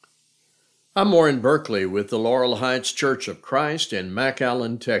I'm Warren Berkeley with the Laurel Heights Church of Christ in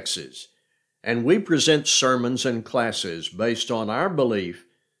McAllen, Texas, and we present sermons and classes based on our belief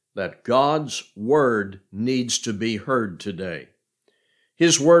that God's Word needs to be heard today.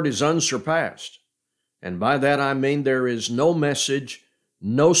 His Word is unsurpassed, and by that I mean there is no message,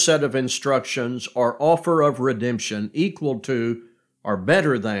 no set of instructions, or offer of redemption equal to or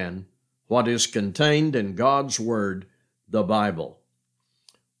better than what is contained in God's Word, the Bible.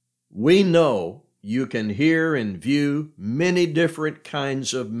 We know you can hear and view many different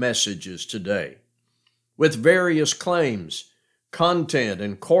kinds of messages today, with various claims, content,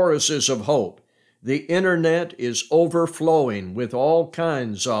 and choruses of hope. The internet is overflowing with all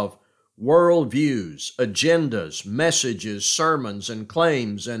kinds of worldviews, agendas, messages, sermons, and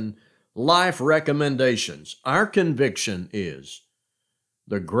claims, and life recommendations. Our conviction is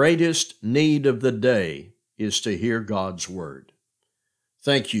the greatest need of the day is to hear God's Word.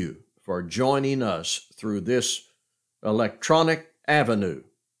 Thank you for joining us through this electronic avenue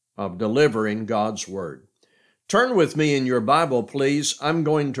of delivering God's Word. Turn with me in your Bible, please. I'm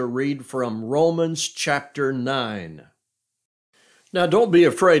going to read from Romans chapter 9. Now, don't be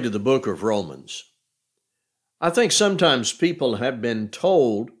afraid of the book of Romans. I think sometimes people have been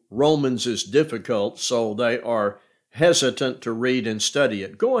told Romans is difficult, so they are hesitant to read and study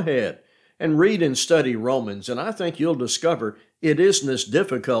it. Go ahead and read and study Romans, and I think you'll discover it isn't as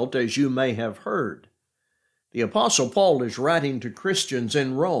difficult as you may have heard. The Apostle Paul is writing to Christians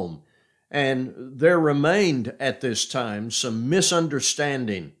in Rome, and there remained at this time some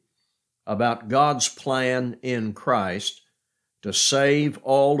misunderstanding about God's plan in Christ to save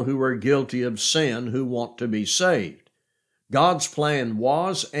all who are guilty of sin who want to be saved. God's plan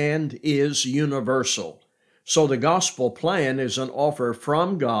was and is universal. So the gospel plan is an offer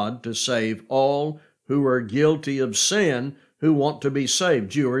from God to save all who are guilty of sin who want to be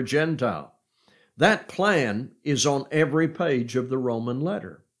saved, Jew or Gentile. That plan is on every page of the Roman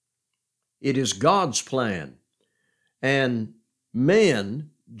letter. It is God's plan. And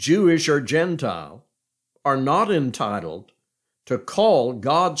men, Jewish or Gentile, are not entitled to call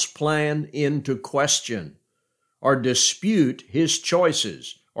God's plan into question or dispute His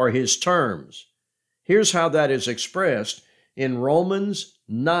choices or His terms. Here's how that is expressed in Romans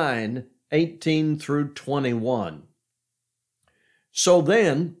 9:18 through 21. So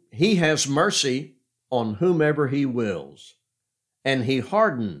then, He has mercy on whomever He wills, and He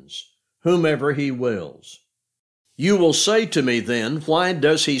hardens whomever He wills. You will say to me then, why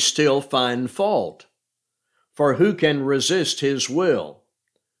does He still find fault? For who can resist His will?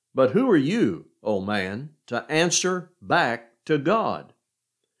 But who are you, O man, to answer back to God?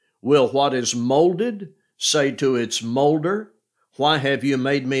 Will what is molded say to its molder, why have you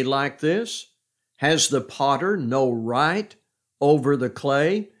made me like this? Has the potter no right over the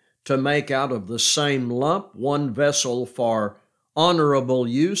clay to make out of the same lump one vessel for honorable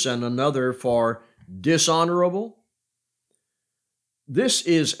use and another for dishonorable? This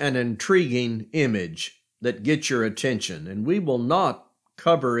is an intriguing image that gets your attention, and we will not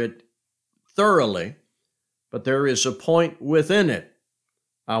cover it thoroughly, but there is a point within it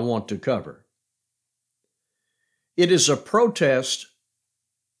I want to cover. It is a protest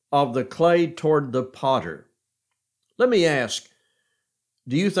of the clay toward the potter. Let me ask,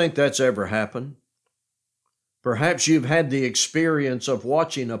 do you think that's ever happened? Perhaps you've had the experience of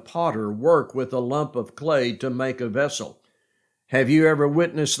watching a potter work with a lump of clay to make a vessel. Have you ever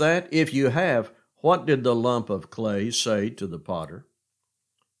witnessed that? If you have, what did the lump of clay say to the potter?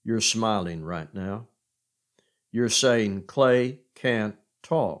 You're smiling right now. You're saying clay can't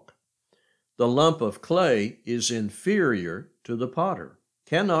talk. The lump of clay is inferior to the potter,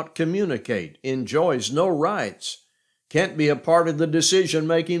 cannot communicate, enjoys no rights, can't be a part of the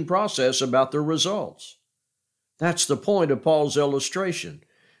decision-making process about the results. That's the point of Paul's illustration.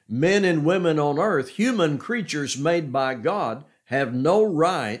 Men and women on earth, human creatures made by God, have no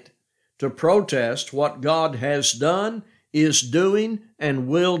right to protest what God has done, is doing, and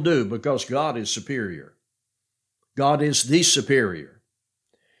will do, because God is superior. God is the superior.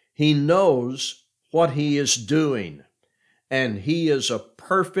 He knows what He is doing, and He is a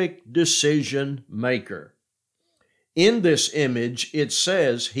perfect decision maker. In this image, it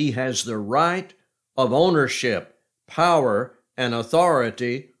says He has the right of ownership, power, and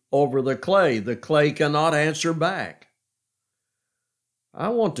authority over the clay. The clay cannot answer back. I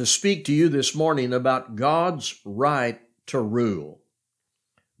want to speak to you this morning about God's right to rule.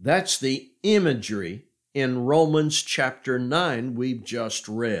 That's the imagery in Romans chapter 9 we've just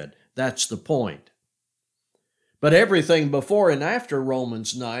read. That's the point. But everything before and after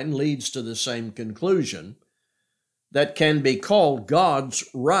Romans 9 leads to the same conclusion. that can be called God's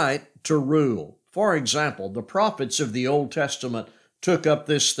right to rule. For example, the prophets of the Old Testament took up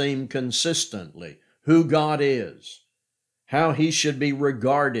this theme consistently: who God is, how he should be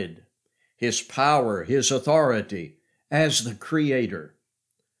regarded, his power, his authority as the Creator.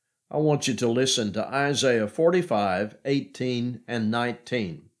 I want you to listen to Isaiah 45:18 and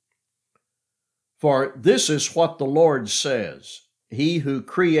 19. For this is what the Lord says: He who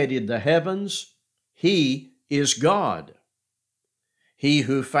created the heavens, he is God. He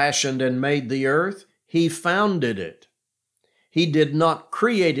who fashioned and made the earth, he founded it. He did not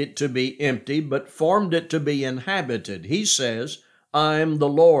create it to be empty, but formed it to be inhabited. He says, I am the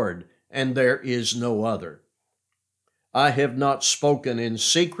Lord, and there is no other. I have not spoken in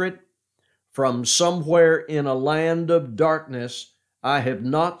secret. From somewhere in a land of darkness, I have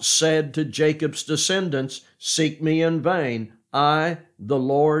not said to Jacob's descendants, seek me in vain. I, the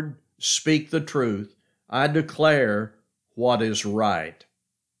Lord, speak the truth. I declare what is right.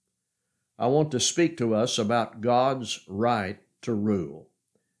 I want to speak to us about God's right to rule,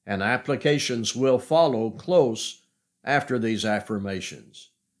 and applications will follow close after these affirmations.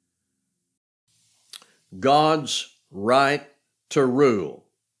 God's right to rule.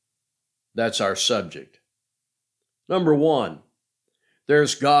 That's our subject. Number one,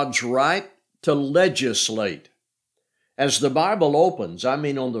 there's God's right to legislate. As the Bible opens, on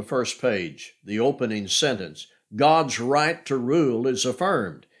the first page, the opening sentence, God's right to rule is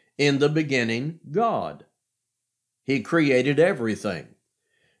affirmed. In the beginning, God. He created everything.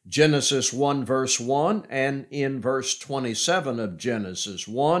 Genesis 1 verse 1 and in verse 27 of Genesis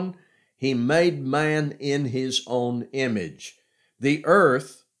 1, He made man in His own image. The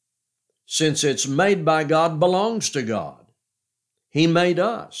earth, since it's made by God, belongs to God. He made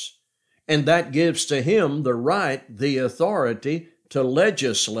us, and that gives to Him the right, the authority to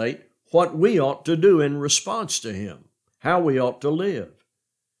legislate what we ought to do in response to Him, how we ought to live.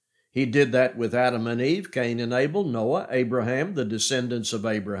 He did that with Adam and Eve, Cain and Abel, Noah, Abraham, the descendants of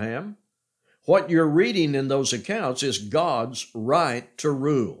Abraham. What you're reading in those accounts is God's right to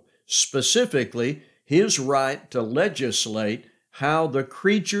rule, specifically His right to legislate how the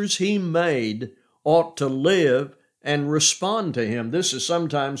creatures He made ought to live and respond to Him. This is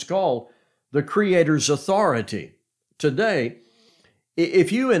sometimes called the Creator's authority. Today,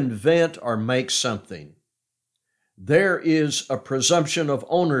 if you invent or make something, there is a presumption of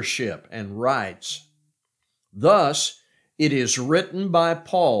ownership and rights. Thus, it is written by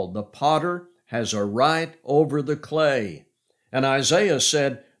Paul, the potter has a right over the clay. And Isaiah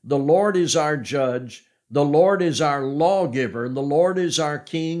said, the Lord is our judge, the Lord is our lawgiver, the Lord is our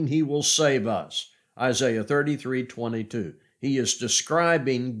king, He will save us. Isaiah 33:22. He is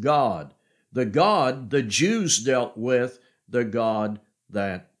describing God, the God the Jews dealt with, the God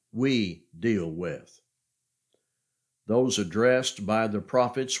that we deal with. Those addressed by the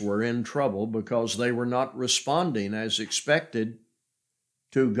prophets were in trouble because they were not responding as expected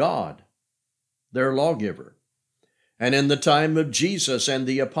to God, their lawgiver. And in the time of Jesus and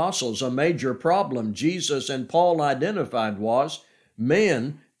the apostles, a major problem Jesus and Paul identified was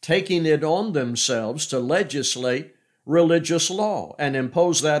men taking it on themselves to legislate religious law and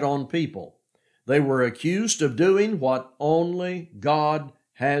impose that on people. They were accused of doing what only God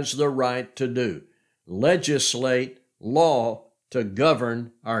has the right to do: legislate law to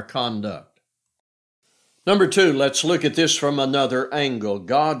govern our conduct. Number two, let's look at this from another angle: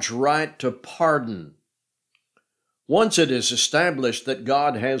 God's right to pardon. Once it is established that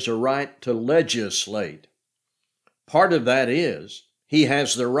God has a right to legislate, part of that is He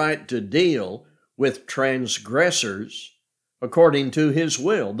has the right to deal with transgressors according to His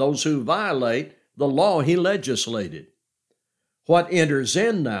will, those who violate the law He legislated. What enters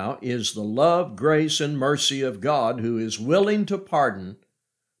in now is the love, grace, and mercy of God, who is willing to pardon,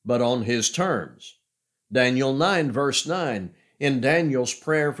 but on His terms. Daniel 9, verse 9, in Daniel's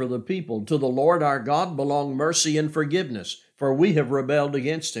prayer for the people, to the Lord our God belong mercy and forgiveness, for we have rebelled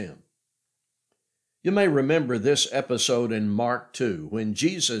against Him. You may remember this episode in Mark 2, when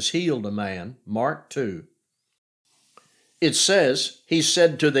Jesus healed a man, Mark 2. It says, He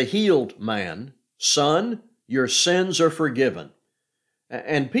said to the healed man, Son, your sins are forgiven.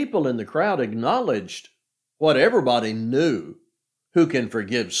 And people in the crowd acknowledged what everybody knew: who can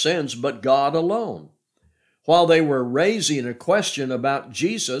forgive sins but God alone. While they were raising a question about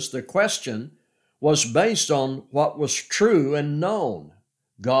Jesus, the question was based on what was true and known.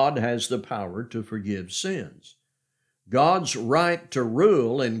 God has the power to forgive sins. God's right to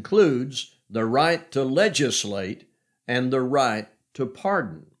rule includes the right to legislate and the right to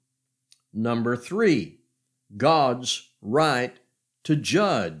pardon. Number three, God's right to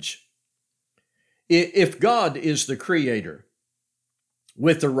judge. If God is the creator,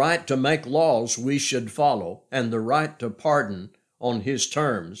 with the right to make laws we should follow and the right to pardon on his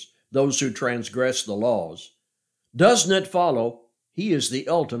terms those who transgress the laws, doesn't it follow he is the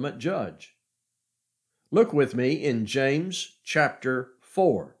ultimate judge? Look with me in James chapter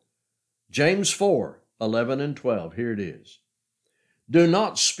 4. James 4, 11 and 12. Here it is. Do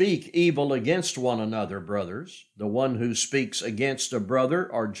not speak evil against one another, brothers. The one who speaks against a brother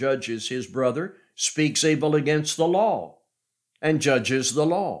or judges his brother speaks evil against the law and judges the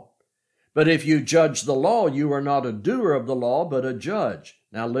law. But if you judge the law, you are not a doer of the law, but a judge.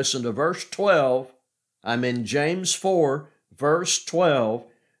 Now listen to verse 12. I'm in James 4, verse 12.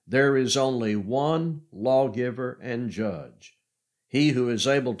 There is only one lawgiver and judge, he who is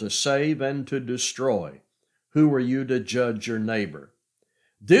able to save and to destroy. Who are you to judge your neighbor?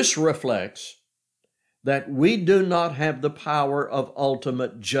 This reflects that we do not have the power of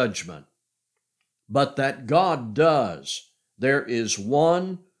ultimate judgment, but that God does. There is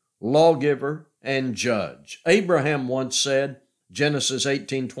one lawgiver and judge. Abraham once said, Genesis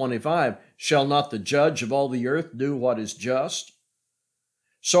 18:25, shall not the judge of all the earth do what is just?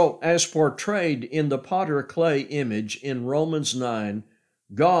 So, as portrayed in the potter clay image in Romans 9,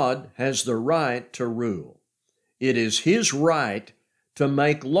 God has the right to rule. It is his right to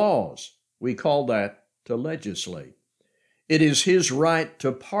make laws. We call that to legislate. It is his right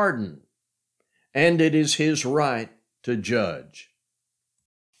to pardon, and it is his right to judge.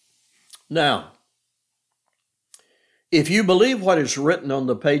 Now, if you believe what is written on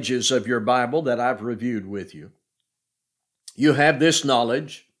the pages of your Bible that I've reviewed with you, you have this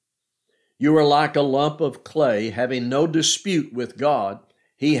knowledge. You are like a lump of clay, having no dispute with God.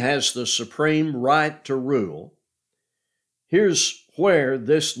 He has the supreme right to rule. Here's where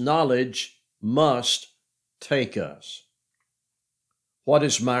this knowledge must take us. What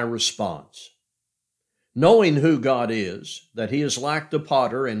is my response? Knowing who God is, that he is like the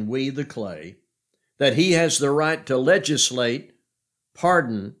potter and we the clay, that he has the right to legislate,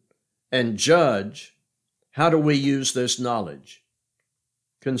 pardon, and judge, how do we use this knowledge?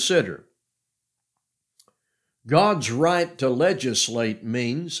 Consider. God's right to legislate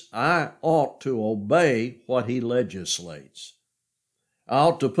means I ought to obey what he legislates. I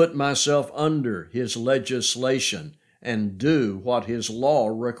ought to put myself under his legislation and do what his law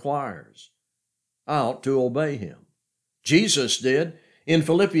requires. I ought to obey him. Jesus did. In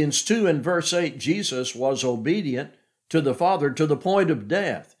Philippians 2 and verse 8, Jesus was obedient to the Father to the point of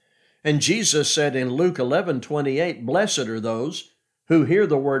death. And Jesus said in Luke 11:28, blessed are those who hear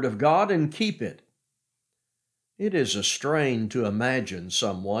the word of God and keep it. It is a strain to imagine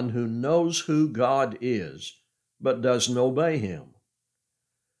someone who knows who God is, but doesn't obey him.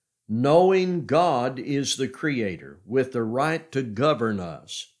 Knowing God is the Creator with the right to govern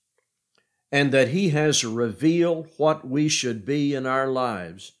us, and that he has revealed what we should be in our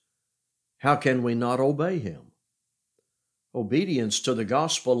lives, how can we not obey him? Obedience to the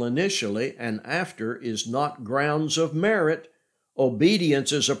gospel initially and after is not grounds of merit.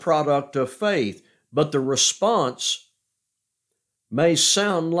 Obedience is a product of faith, but the response may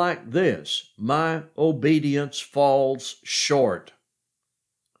sound like this: my obedience falls short.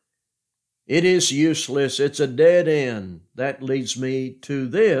 It is useless. It's a dead end. That leads me to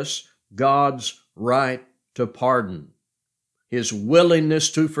this: God's right to pardon, his willingness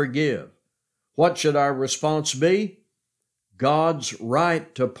to forgive. What should our response be? God's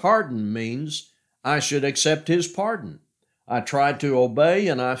right to pardon means I should accept his pardon. I tried to obey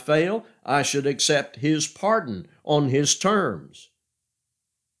and I fail. I should accept his pardon on his terms.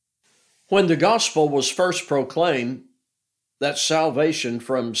 When the gospel was first proclaimed, that salvation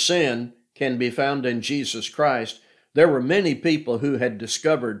from sin can be found in Jesus Christ, there were many people who had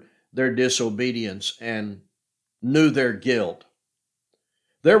discovered their disobedience and knew their guilt.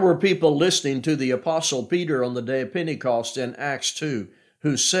 There were people listening to the Apostle Peter on the day of Pentecost in Acts 2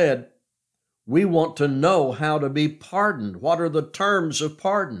 who said, we want to know how to be pardoned. What are the terms of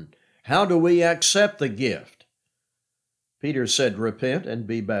pardon? How do we accept the gift? Peter said, repent and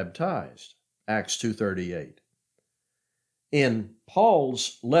be baptized. Acts 2:38. In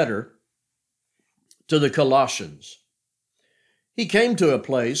Paul's letter to the Colossians, he came to a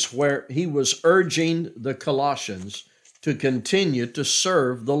place where he was urging the Colossians to continue to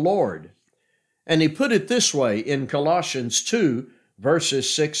serve the Lord. And he put it this way in Colossians 2,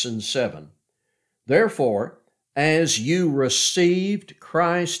 verses 6 and 7. Therefore, as you received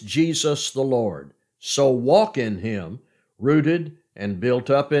Christ Jesus the Lord, so walk in him, rooted and built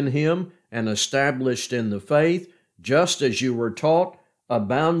up in him, and established in the faith, just as you were taught,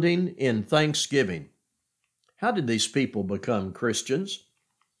 abounding in thanksgiving. How did these people become Christians?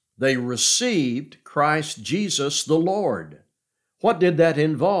 They received Christ Jesus the Lord. What did that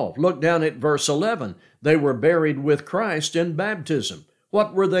involve? Look down at verse 11. They were buried with Christ in baptism.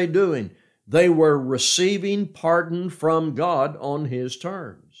 What were they doing? They were receiving pardon from God on His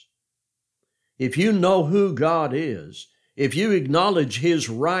terms. If you know who God is, if you acknowledge His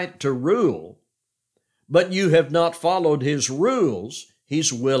right to rule, but you have not followed His rules,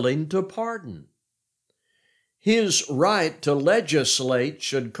 He's willing to pardon. His right to legislate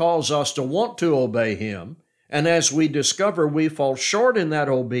should cause us to want to obey Him, and as we discover we fall short in that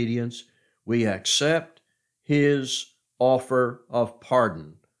obedience, we accept His offer of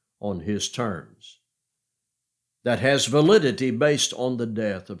pardon on His terms. That has validity based on the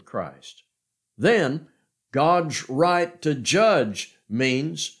death of Christ. Then, God's right to judge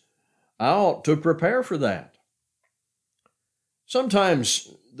means I ought to prepare for that.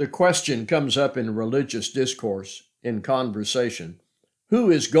 Sometimes the question comes up in religious discourse, in conversation,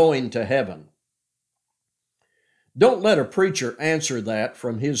 who is going to heaven? Don't let a preacher answer that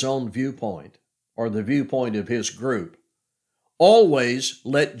from his own viewpoint or the viewpoint of his group. Always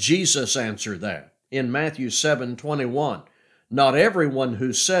let Jesus answer that. In Matthew 7:21, not everyone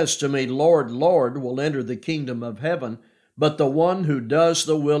who says to me, Lord, Lord, will enter the kingdom of heaven, but the one who does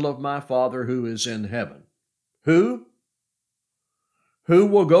the will of my Father who is in heaven. Who? Who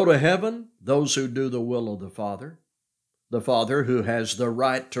will go to heaven? Those who do the will of the Father who has the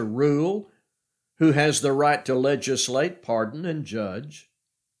right to rule, who has the right to legislate, pardon, and judge.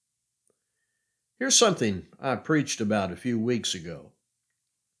 Here's something I preached about a few weeks ago.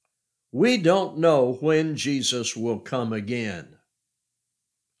 We don't know when Jesus will come again.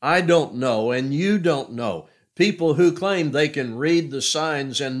 I don't know, and you don't know. People who claim they can read the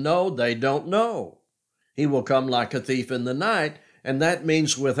signs and know, they don't know. He will come like a thief in the night, and that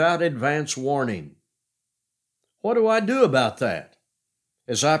means without advance warning. What do I do about that?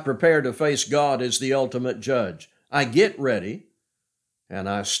 As I prepare to face God as the ultimate judge, I get ready and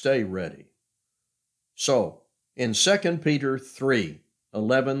I stay ready. So, in 2 Peter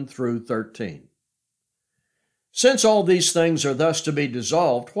 3:11 through 13, since all these things are thus to be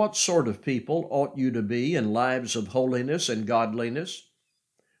dissolved, what sort of people ought you to be in lives of holiness and godliness,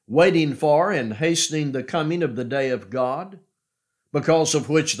 waiting for and hastening the coming of the day of God, because of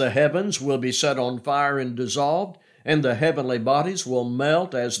which the heavens will be set on fire and dissolved, and the heavenly bodies will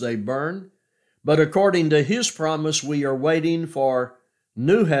melt as they burn? But according to His promise, we are waiting for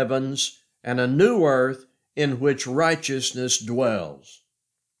new heavens and a new earth in which righteousness dwells.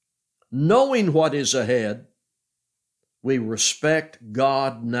 Knowing what is ahead, we respect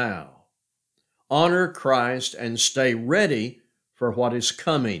God now, honor Christ, and stay ready for what is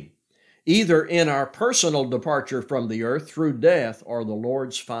coming, either in our personal departure from the earth through death or the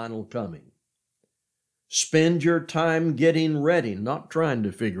Lord's final coming. Spend your time getting ready, not trying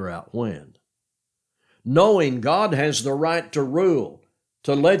to figure out when. Knowing God has the right to rule,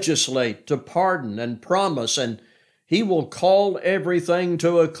 to legislate, to pardon and promise, and He will call everything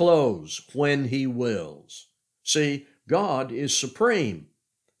to a close when He wills. See, God is supreme,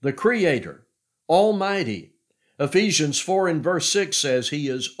 the Creator, Almighty. Ephesians 4 and verse 6 says He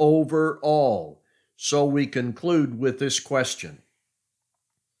is over all. So we conclude with this question.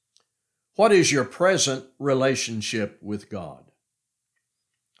 What is your present relationship with God?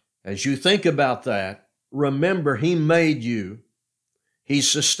 As you think about that, remember He made you, He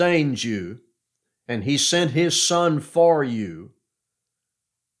sustains you, and He sent His Son for you,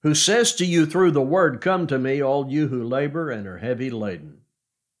 who says to you through the Word, come to me, all you who labor and are heavy laden.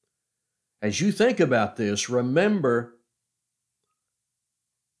 As you think about this, remember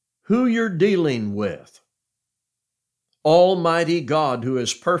who you're dealing with. Almighty God, who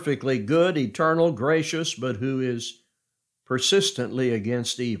is perfectly good, eternal, gracious, but who is persistently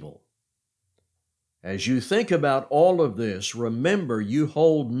against evil. As you think about all of this, remember you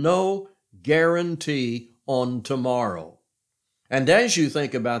hold no guarantee on tomorrow. And as you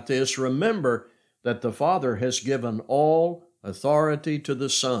think about this, remember that the Father has given all authority to the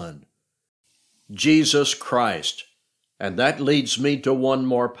Son, Jesus Christ. And that leads me to one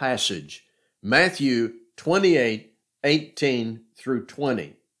more passage, Matthew 28:18 through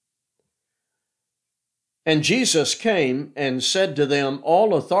 20. And Jesus came and said to them,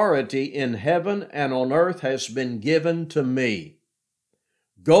 all authority in heaven and on earth has been given to me.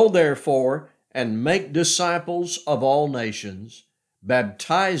 Go therefore and make disciples of all nations,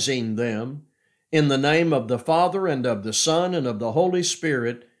 baptizing them in the name of the Father and of the Son and of the Holy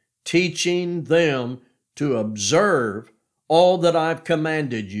Spirit, teaching them to observe all that I've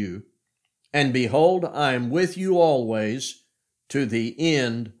commanded you. And behold, I am with you always to the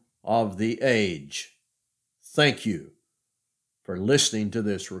end of the age. Thank you for for listening to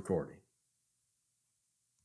this recording.